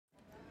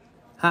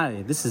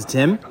Hi, this is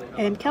Tim.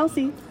 And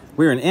Kelsey.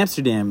 We're in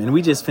Amsterdam, and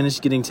we just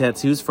finished getting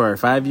tattoos for our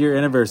 5-year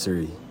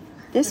anniversary.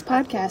 This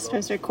podcast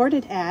was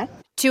recorded at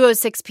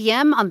 2:06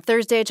 p.m. on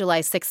Thursday,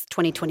 July 6th,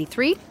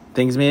 2023.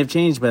 Things may have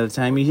changed by the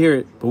time you hear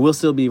it, but we'll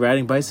still be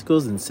riding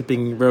bicycles and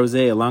sipping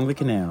rosé along the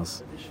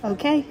canals.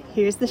 Okay,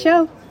 here's the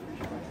show.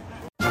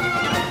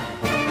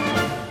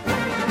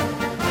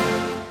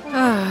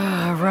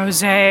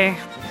 Rosé.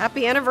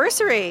 Happy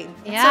anniversary.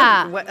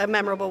 Yeah. That's a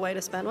memorable way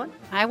to spend one.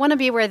 I want to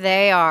be where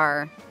they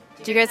are.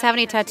 Do you guys have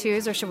any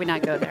tattoos, or should we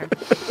not go there?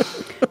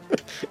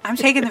 I'm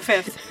taking the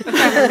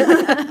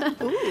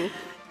 5th. Ooh.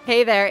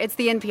 Hey there, it's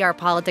the NPR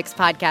Politics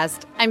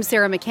Podcast. I'm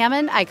Sarah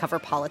McCammon. I cover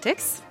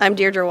politics. I'm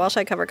Deirdre Walsh.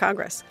 I cover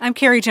Congress. I'm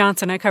Carrie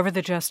Johnson. I cover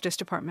the Justice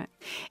Department.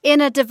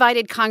 In a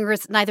divided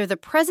Congress, neither the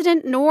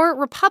president nor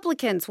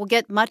Republicans will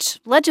get much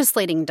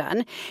legislating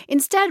done.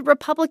 Instead,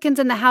 Republicans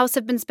in the House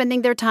have been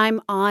spending their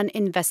time on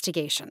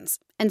investigations.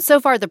 And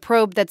so far, the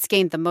probe that's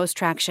gained the most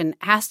traction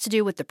has to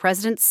do with the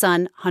president's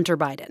son, Hunter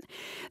Biden.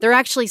 There are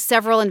actually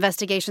several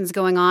investigations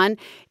going on.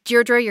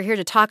 Deirdre, you're here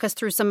to talk us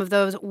through some of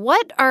those.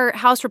 What are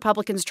House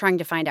Republicans trying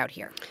to find out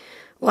here?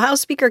 Well,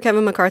 House Speaker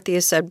Kevin McCarthy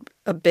has said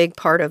a big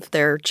part of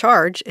their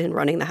charge in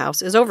running the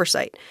House is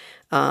oversight.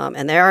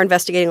 And they are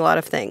investigating a lot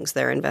of things.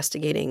 They're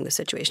investigating the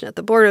situation at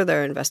the border.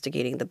 They're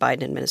investigating the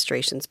Biden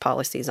administration's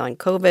policies on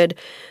COVID.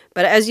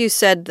 But as you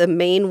said, the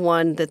main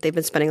one that they've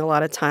been spending a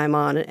lot of time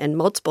on and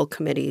multiple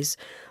committees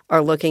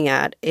are looking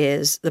at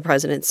is the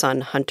president's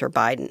son, Hunter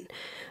Biden.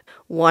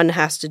 One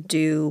has to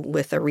do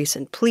with a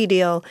recent plea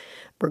deal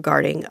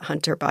regarding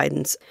Hunter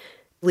Biden's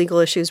legal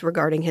issues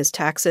regarding his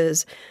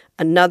taxes.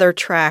 Another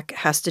track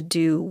has to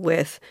do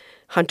with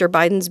Hunter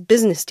Biden's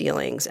business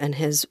dealings and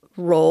his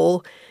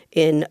role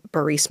in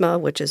Burisma,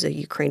 which is a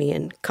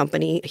Ukrainian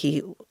company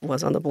he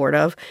was on the board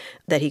of,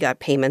 that he got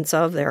payments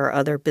of. There are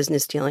other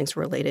business dealings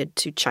related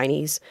to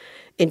Chinese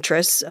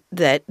interests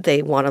that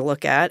they want to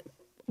look at.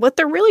 What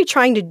they're really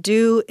trying to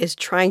do is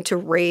trying to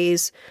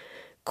raise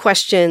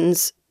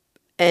questions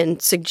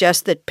and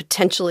suggest that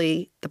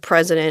potentially the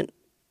president,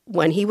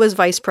 when he was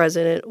vice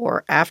president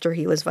or after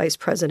he was vice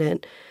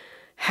president,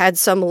 had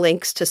some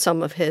links to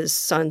some of his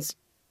son's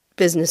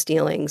business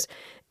dealings.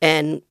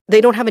 And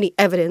they don't have any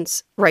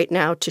evidence right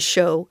now to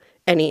show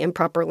any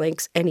improper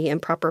links, any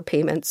improper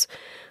payments.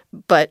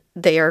 But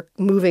they are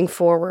moving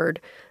forward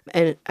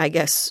and I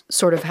guess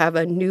sort of have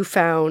a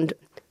newfound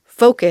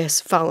focus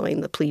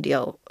following the plea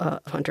deal of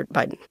Hunter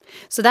Biden.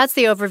 So that's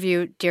the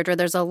overview, Deirdre.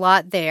 There's a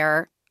lot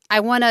there. I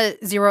want to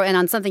zero in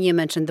on something you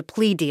mentioned, the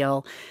plea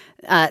deal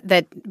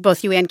that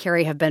both you and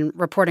Carrie have been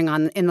reporting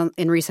on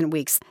in recent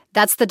weeks.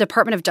 That's the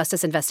Department of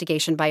Justice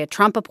investigation by a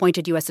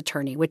Trump-appointed U.S.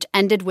 attorney, which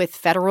ended with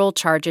federal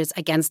charges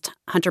against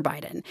Hunter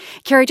Biden.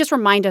 Carrie, just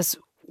remind us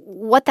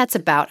what that's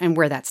about and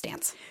where that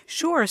stands.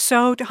 Sure.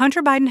 So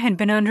Hunter Biden had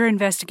been under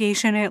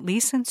investigation at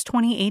least since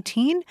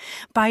 2018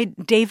 by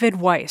David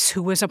Weiss,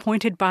 who was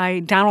appointed by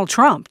Donald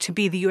Trump to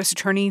be the U.S.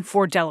 attorney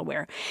for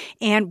Delaware.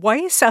 And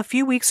Weiss, a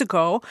few weeks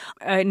ago,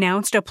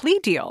 announced a plea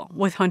deal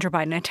with Hunter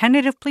Biden, a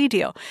tentative plea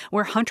deal,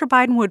 where Hunter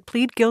Biden would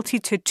plead guilty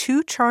to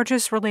 2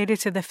 charges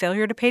related to the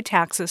failure to pay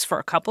taxes for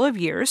a couple of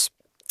years.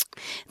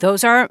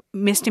 Those are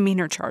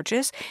misdemeanor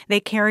charges. They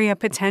carry a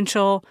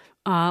potential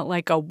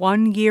like a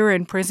 1 year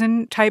in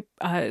prison type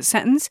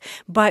sentence.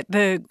 But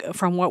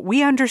from what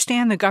we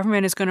understand, the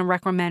government is going to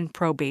recommend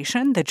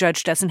probation. The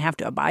judge doesn't have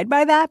to abide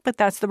by that, but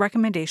that's the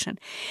recommendation.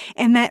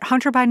 And that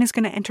Hunter Biden is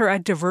going to enter a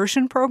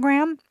diversion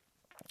program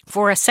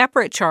for a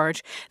separate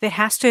charge that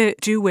has to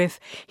do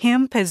with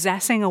him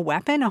possessing a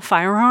weapon, a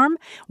firearm,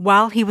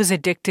 while he was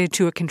addicted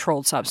to a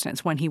controlled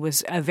substance when he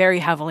was very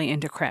heavily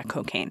into crack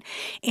cocaine.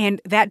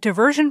 And that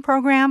diversion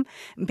program,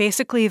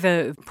 basically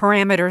the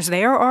parameters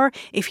there are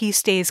if he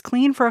stays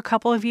clean for a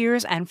couple of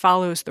years and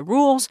follows the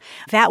rules,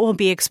 that will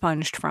be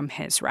expunged from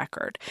his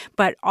record.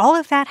 But all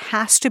of that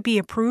has to be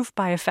approved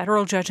by a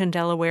federal judge in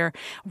Delaware.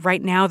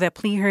 Right now, the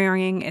plea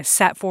hearing is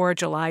set for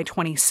July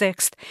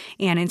 26th.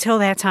 And until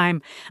that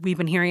time, we've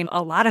been hearing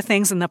a lot of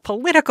things in the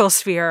political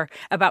sphere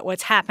about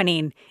what's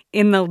happening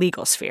in the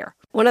legal sphere.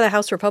 One of the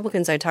House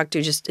Republicans I talked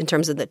to, just in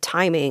terms of the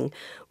timing,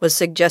 was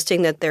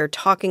suggesting that they're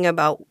talking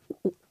about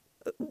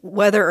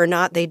whether or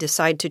not they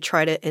decide to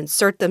try to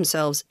insert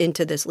themselves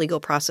into this legal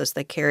process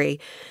that Carrie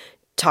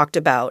talked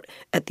about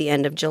at the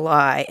end of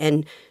July.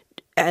 And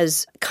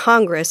as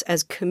Congress,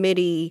 as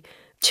committee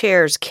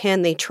chairs,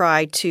 can they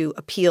try to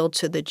appeal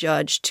to the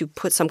judge to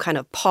put some kind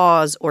of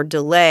pause or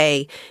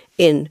delay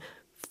in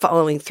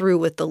following through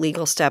with the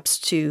legal steps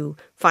to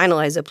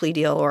finalize a plea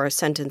deal or a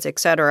sentence, et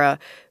cetera,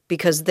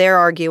 because they're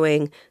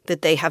arguing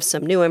that they have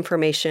some new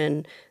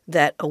information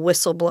that a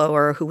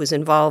whistleblower who was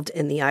involved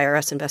in the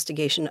IRS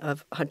investigation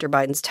of Hunter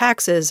Biden's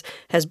taxes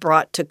has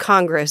brought to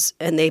Congress,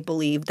 and they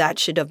believe that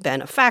should have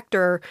been a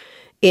factor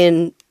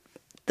in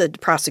the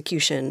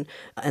prosecution.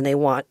 And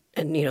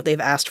they've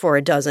asked for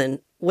a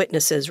dozen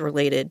witnesses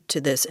related to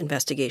this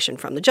investigation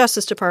from the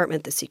Justice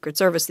Department, the Secret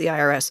Service, the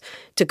IRS,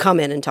 to come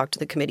in and talk to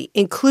the committee,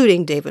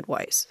 including David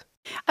Weiss.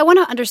 I want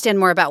to understand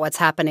more about what's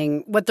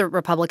happening, what the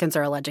Republicans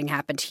are alleging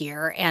happened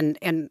here.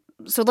 And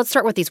so let's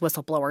start with these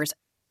whistleblowers.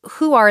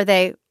 Who are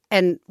they,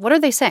 and what are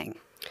they saying?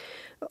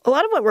 A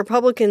lot of what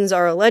Republicans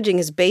are alleging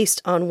is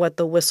based on what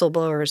the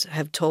whistleblowers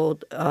have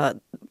told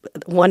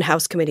one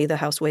House committee, the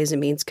House Ways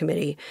and Means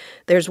Committee.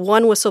 There's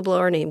one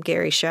whistleblower named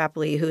Gary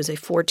Shapley, who is a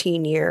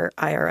 14-year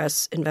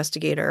IRS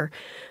investigator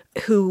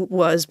who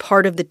was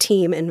part of the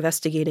team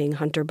investigating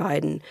Hunter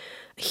Biden.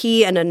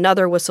 He and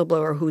another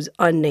whistleblower who's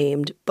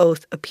unnamed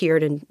both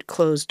appeared in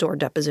closed-door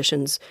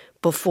depositions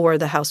before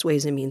the House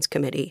Ways and Means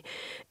Committee.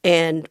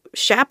 And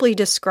Shapley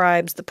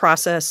describes the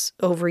process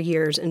over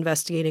years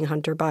investigating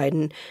Hunter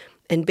Biden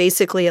and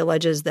basically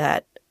alleges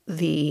that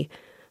the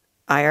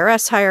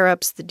IRS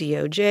higher-ups, the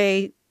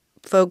DOJ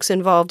folks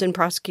involved in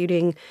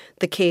prosecuting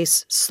the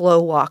case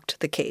slow-walked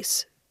the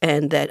case,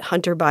 and that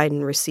Hunter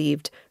Biden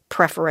received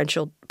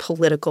preferential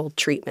political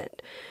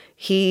treatment.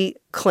 He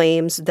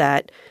claims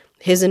that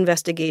his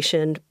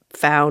investigation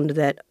found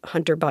that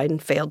Hunter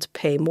Biden failed to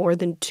pay more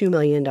than $2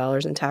 million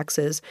in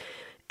taxes,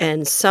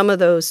 and some of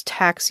those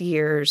tax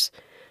years,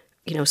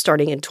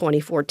 starting in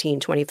 2014,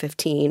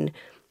 2015,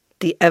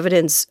 the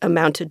evidence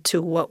amounted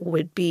to what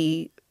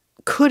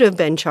could have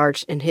been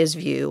charged in his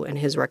view and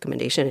his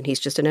recommendation, and he's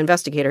just an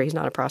investigator, he's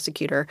not a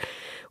prosecutor,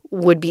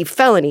 would be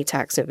felony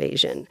tax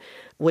evasion,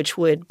 which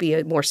would be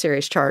a more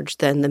serious charge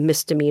than the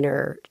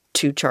misdemeanor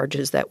 2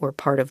 charges that were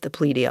part of the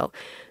plea deal.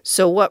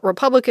 So what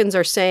Republicans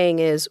are saying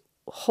is,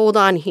 hold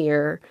on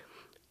here,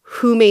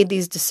 who made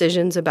these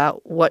decisions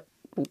about what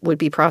would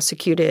be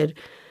prosecuted?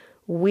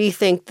 We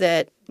think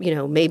that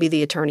maybe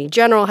the Attorney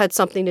General had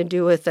something to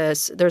do with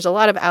this. There's a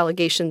lot of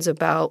allegations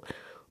about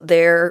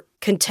their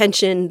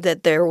contention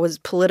that there was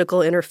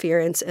political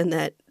interference and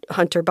that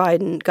Hunter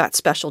Biden got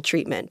special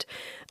treatment.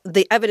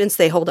 The evidence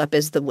they hold up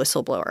is the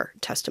whistleblower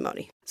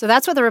testimony. So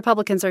that's what the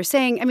Republicans are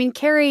saying. I mean,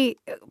 Carrie,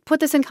 put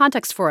this in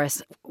context for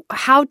us.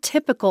 How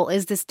typical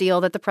is this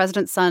deal that the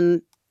president's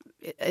son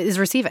is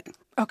receiving?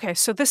 Okay,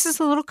 so this is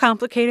a little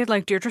complicated,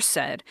 like Deirdre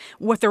said.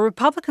 What the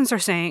Republicans are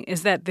saying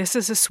is that this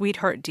is a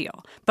sweetheart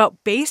deal.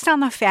 But based on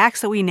the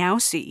facts that we now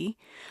see,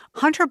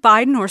 Hunter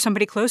Biden or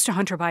somebody close to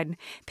Hunter Biden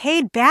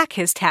paid back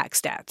his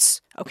tax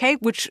debts, okay,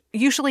 which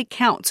usually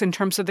counts in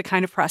terms of the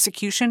kind of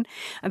prosecution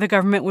the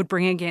government would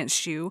bring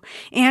against you.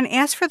 And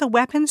as for the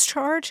weapons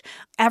charge,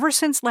 ever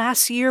since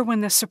last year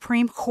when the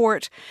Supreme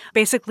Court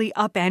basically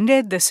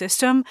upended the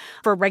system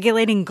for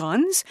regulating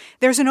guns,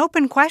 there's an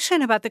open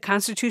question about the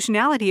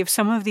constitutionality of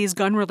some of these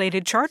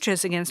gun-related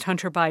charges against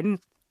Hunter Biden.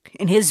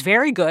 And his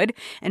very good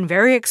and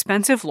very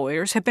expensive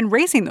lawyers have been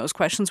raising those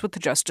questions with the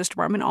Justice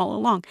Department all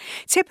along.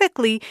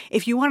 Typically,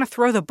 if you want to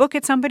throw the book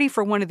at somebody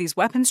for one of these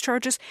weapons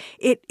charges,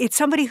 it's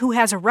somebody who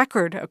has a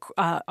record,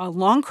 a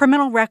long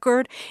criminal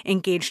record,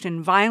 engaged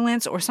in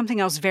violence, or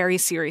something else very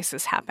serious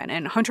has happened.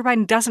 And Hunter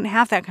Biden doesn't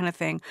have that kind of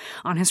thing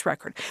on his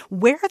record.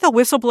 Where the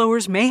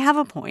whistleblowers may have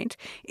a point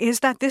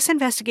is that this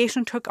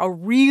investigation took a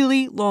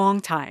really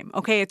long time.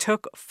 Okay, it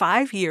took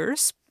 5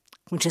 years,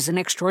 which is an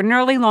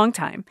extraordinarily long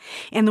time.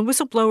 And the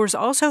whistleblowers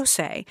also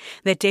say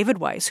that David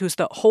Weiss, who's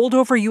the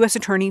holdover U.S.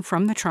 attorney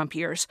from the Trump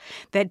years,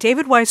 that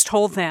David Weiss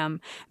told them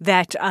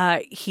that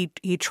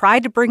he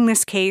tried to bring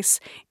this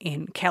case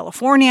in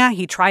California,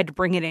 he tried to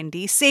bring it in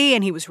D.C.,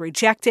 and he was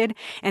rejected,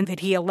 and that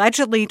he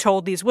allegedly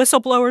told these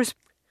whistleblowers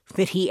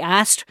that he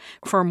asked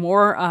for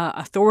more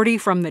authority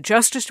from the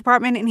Justice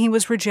Department, and he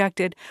was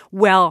rejected.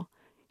 Well,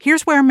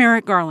 here's where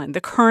Merrick Garland,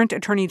 the current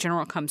Attorney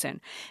General, comes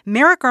in.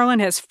 Merrick Garland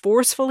has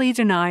forcefully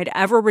denied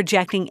ever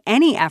rejecting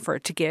any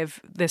effort to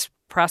give this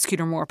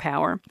prosecutor more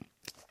power.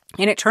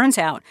 And it turns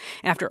out,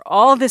 after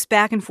all of this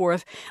back and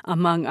forth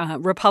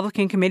among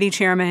Republican committee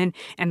chairmen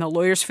and the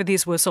lawyers for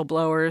these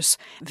whistleblowers,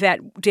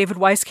 that David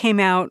Weiss came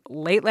out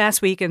late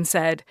last week and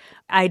said,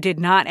 I did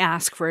not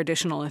ask for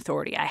additional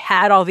authority. I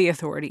had all the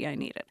authority I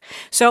needed.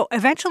 So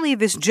eventually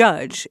this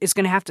judge is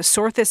going to have to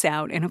sort this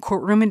out in a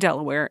courtroom in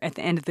Delaware at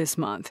the end of this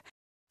month.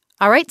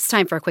 All right, it's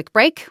time for a quick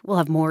break. We'll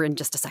have more in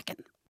just a second.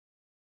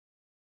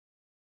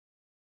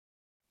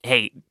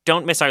 Hey,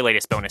 don't miss our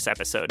latest bonus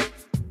episode.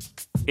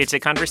 It's a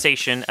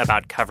conversation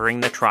about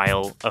covering the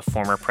trial of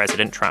former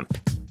President Trump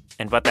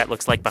and what that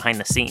looks like behind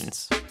the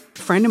scenes. A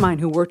friend of mine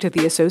who worked at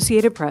the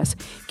Associated Press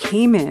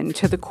came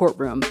into the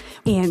courtroom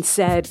and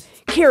said,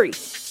 Carrie,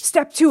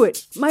 step to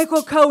it.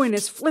 Michael Cohen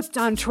has flipped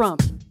on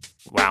Trump.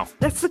 Wow.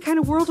 That's the kind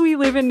of world we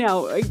live in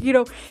now.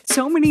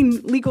 So many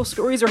legal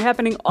stories are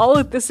happening all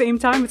at the same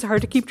time. It's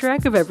hard to keep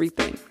track of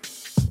everything.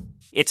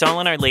 It's all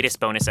in our latest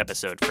bonus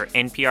episode for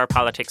NPR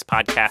Politics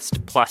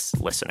Podcast Plus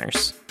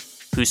listeners,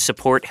 whose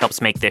support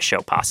helps make this show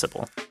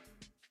possible.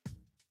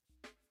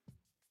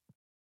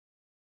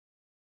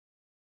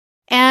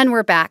 And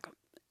we're back.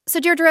 So,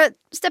 Deirdre,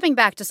 stepping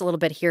back just a little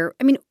bit here,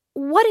 I mean,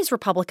 what is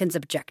Republicans'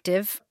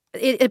 objective?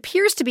 It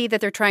appears to be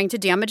that they're trying to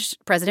damage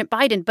President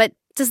Biden, but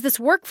does this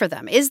work for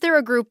them? Is there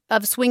a group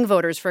of swing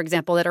voters, for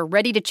example, that are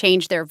ready to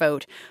change their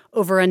vote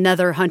over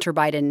another Hunter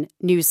Biden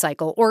news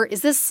cycle? Or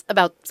is this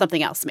about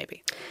something else,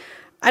 maybe?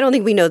 I don't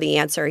think we know the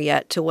answer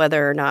yet to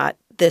whether or not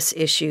this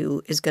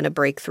issue is going to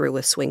break through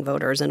with swing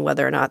voters and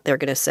whether or not they're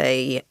going to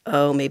say,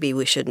 oh, maybe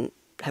we shouldn't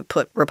have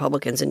put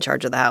Republicans in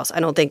charge of the House. I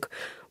don't think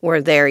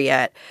we're there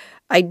yet.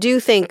 I do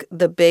think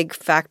the big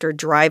factor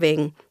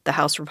driving the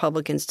House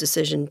Republicans'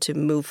 decision to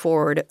move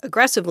forward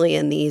aggressively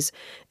in these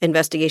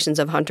investigations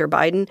of Hunter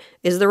Biden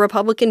is the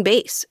Republican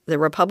base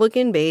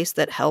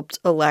that helped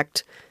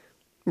elect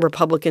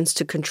Republicans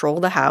to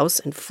control the House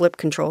and flip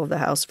control of the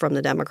House from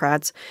the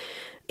Democrats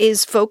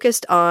is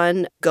focused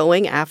on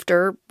going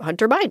after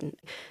Hunter Biden.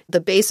 The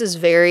base is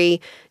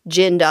very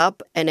ginned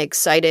up and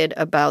excited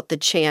about the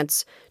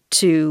chance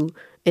to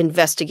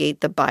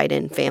investigate the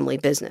Biden family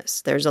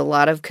business. There's a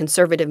lot of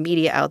conservative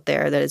media out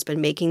there that has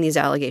been making these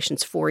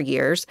allegations for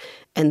years,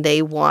 and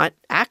they want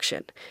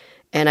action.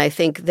 And I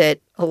think that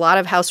a lot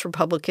of House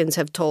Republicans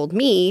have told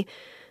me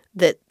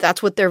that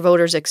that's what their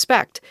voters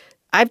expect.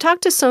 I've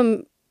talked to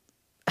some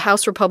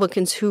House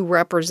Republicans who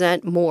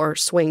represent more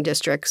swing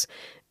districts,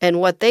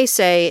 and what they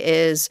say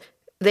is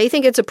they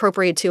think it's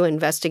appropriate to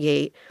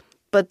investigate,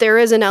 but there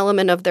is an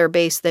element of their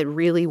base that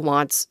really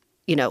wants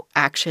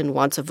action,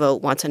 wants a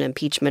vote, wants an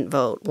impeachment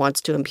vote, wants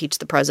to impeach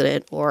the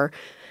president or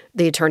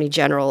the attorney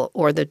general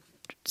or the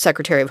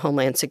secretary of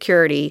Homeland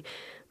Security.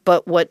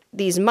 But what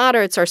these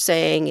moderates are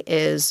saying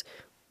is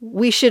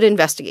we should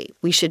investigate.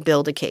 We should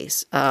build a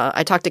case.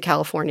 I talked to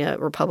California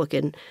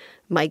Republican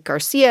Mike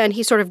Garcia, and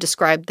he sort of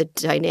described the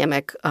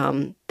dynamic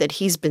that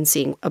he's been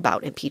seeing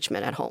about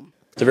impeachment at home.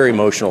 It's a very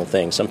emotional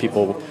thing. Some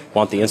people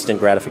want the instant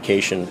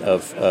gratification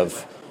of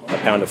a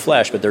pound of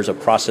flesh, but there's a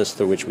process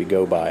through which we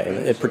go by, and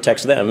it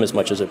protects them as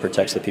much as it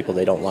protects the people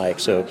they don't like.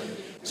 So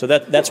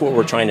that's what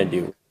we're trying to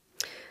do.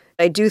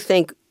 I do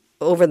think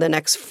over the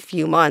next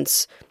few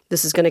months,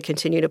 this is going to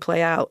continue to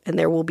play out, and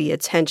there will be a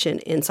tension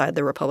inside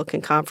the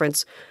Republican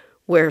conference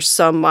where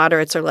some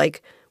moderates are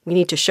like, we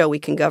need to show we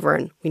can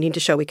govern. We need to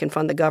show we can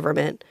fund the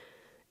government.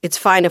 It's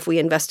fine if we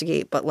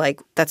investigate, but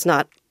that's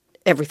not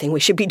everything we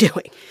should be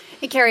doing.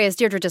 Hey, Carrie, as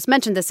Deirdre just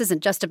mentioned, this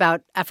isn't just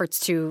about efforts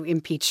to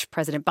impeach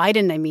President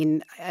Biden. I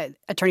mean,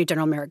 Attorney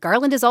General Merrick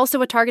Garland is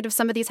also a target of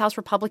some of these House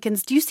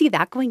Republicans. Do you see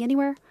that going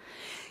anywhere?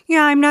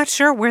 Yeah, I'm not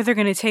sure where they're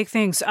going to take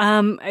things.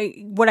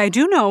 What I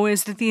do know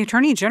is that the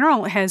Attorney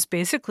General has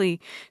basically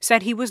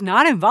said he was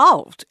not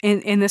involved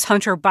in this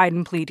Hunter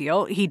Biden plea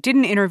deal. He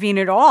didn't intervene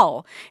at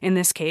all in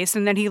this case,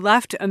 and that he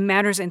left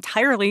matters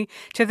entirely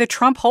to the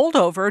Trump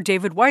holdover,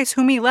 David Weiss,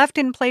 whom he left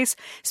in place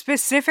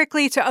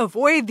specifically to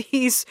avoid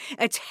these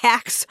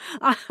attacks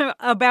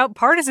about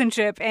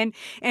partisanship and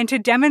to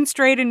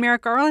demonstrate, in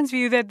Merrick Garland's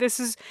view, that this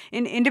is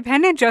an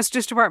independent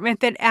Justice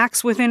Department that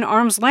acts within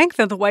arm's length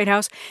of the White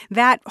House.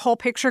 That whole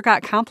picture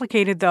got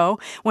complicated, though,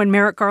 when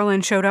Merrick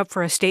Garland showed up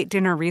for a state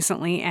dinner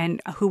recently, and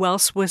who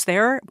else was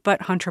there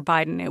but Hunter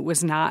Biden? It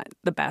was not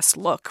the best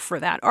look for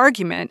that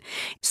argument.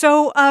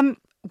 So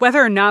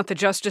whether or not the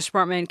Justice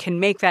Department can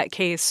make that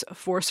case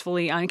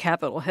forcefully on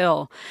Capitol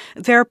Hill,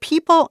 there are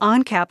people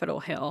on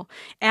Capitol Hill,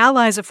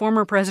 allies of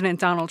former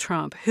President Donald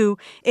Trump, who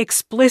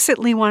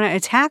explicitly want to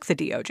attack the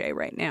DOJ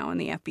right now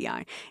and the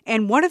FBI.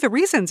 And one of the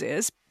reasons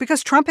is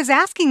because Trump is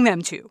asking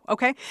them to,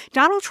 okay?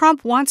 Donald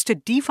Trump wants to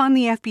defund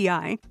the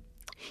FBI.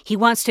 He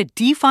wants to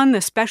defund the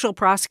special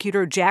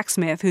prosecutor, Jack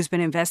Smith, who's been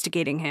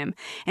investigating him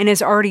and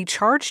has already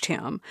charged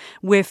him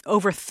with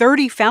over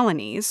 30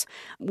 felonies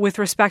with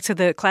respect to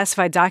the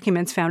classified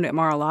documents found at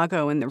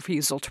Mar-a-Lago and the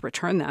refusal to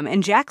return them.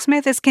 And Jack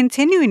Smith is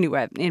continuing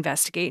to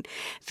investigate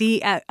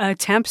the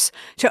attempts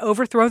to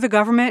overthrow the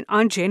government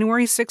on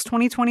January 6,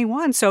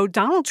 2021. So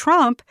Donald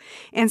Trump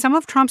and some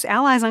of Trump's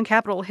allies on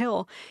Capitol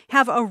Hill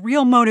have a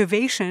real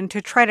motivation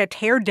to try to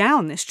tear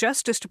down this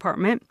Justice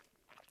Department.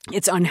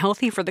 It's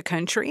unhealthy for the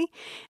country,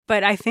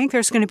 but I think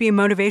there's going to be a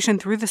motivation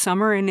through the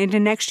summer and into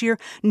next year,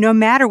 no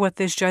matter what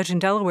this judge in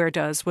Delaware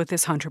does with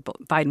this Hunter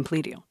Biden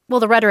plea deal. Well,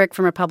 the rhetoric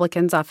from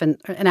Republicans, often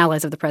and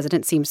allies of the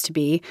president, seems to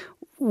be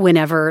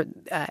whenever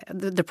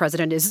the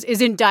president is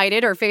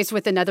indicted or faced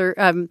with another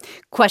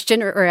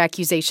question or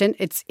accusation,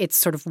 it's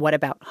sort of, what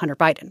about Hunter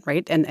Biden,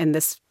 right? And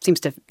this seems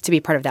to be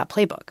part of that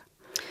playbook.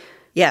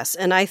 Yes,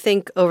 and I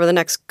think over the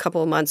next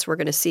couple of months, we're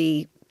going to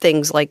see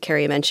things like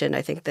Carrie mentioned.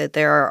 I think that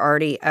there are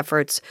already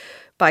efforts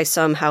by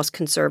some House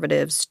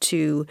conservatives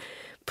to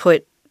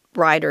put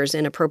riders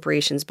in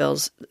appropriations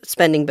bills,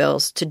 spending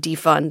bills, to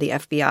defund the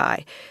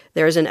FBI.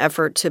 There's an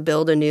effort to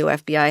build a new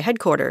FBI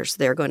headquarters.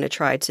 They're going to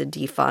try to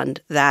defund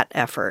that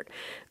effort.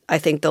 I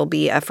think there'll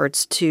be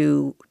efforts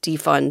to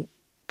defund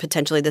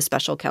potentially the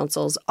special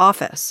counsel's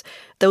office.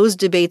 Those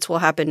debates will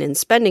happen in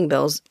spending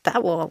bills.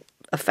 That will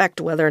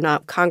affect whether or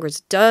not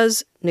Congress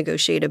does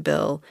negotiate a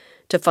bill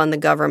to fund the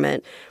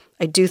government.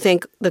 I do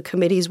think the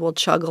committees will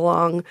chug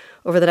along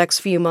over the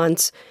next few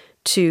months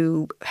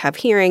to have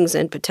hearings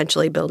and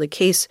potentially build a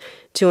case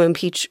to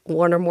impeach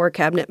one or more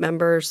cabinet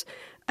members.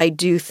 I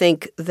do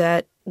think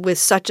that with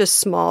such a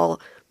small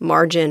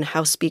margin,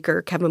 House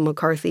Speaker Kevin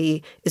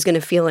McCarthy is going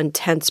to feel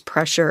intense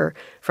pressure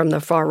from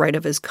the far right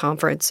of his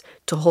conference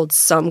to hold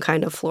some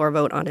kind of floor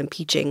vote on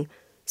impeaching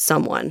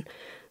someone.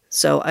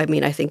 So, I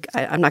mean, I think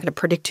I'm not going to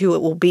predict who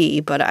it will be,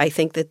 but I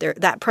think that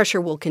that pressure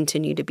will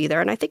continue to be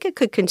there. And I think it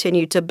could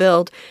continue to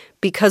build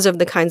because of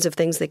the kinds of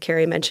things that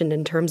Carrie mentioned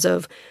in terms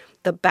of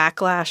the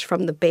backlash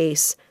from the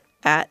base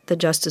at the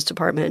Justice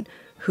Department,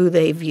 who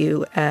they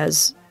view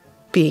as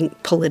being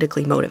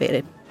politically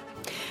motivated.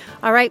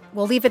 All right,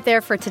 we'll leave it there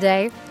for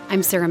today.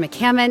 I'm Sarah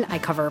McCammon. I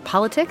cover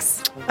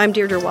politics. I'm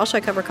Deirdre Walsh. I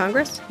cover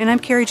Congress. And I'm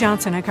Carrie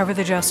Johnson. I cover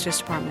the Justice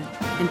Department.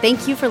 And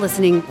thank you for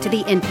listening to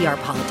the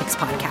NPR Politics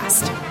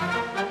Podcast.